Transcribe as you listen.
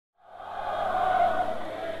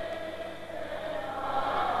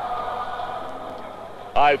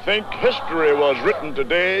I think history was written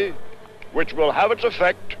today which will have its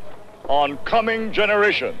effect on coming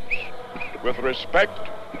generations with respect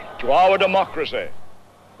to our democracy,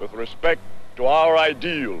 with respect to our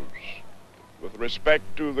ideals, with respect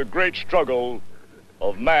to the great struggle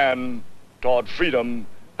of man toward freedom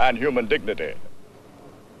and human dignity.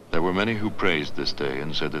 There were many who praised this day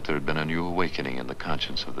and said that there had been a new awakening in the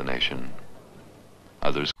conscience of the nation.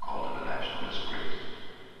 Others called it a national disgrace.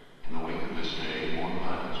 In the wake of this day, more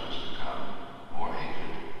violence was to come, more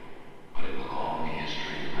hatred. But it will all be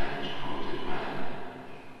history of man's cruelty to man.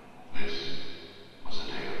 This was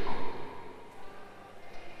a day of hope.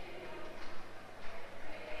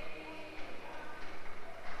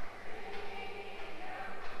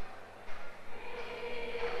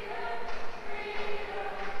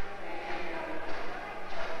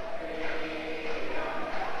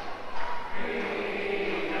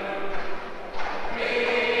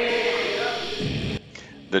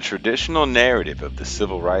 The traditional narrative of the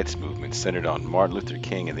civil rights movement centered on Martin Luther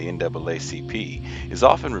King and the N.A.A.C.P. is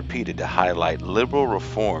often repeated to highlight liberal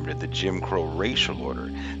reform to the Jim Crow racial order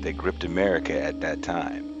that gripped America at that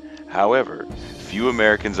time. However, few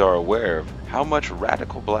Americans are aware of how much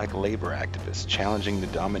radical black labor activists challenging the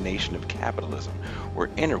domination of capitalism were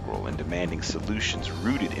integral in demanding solutions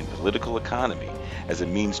rooted in political economy as a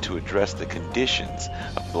means to address the conditions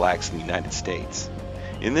of blacks in the United States.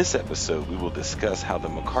 In this episode, we will discuss how the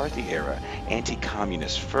McCarthy era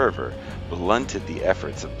anti-communist fervor blunted the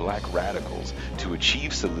efforts of black radicals to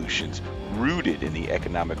achieve solutions rooted in the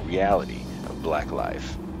economic reality of black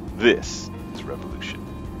life. This is Revolution.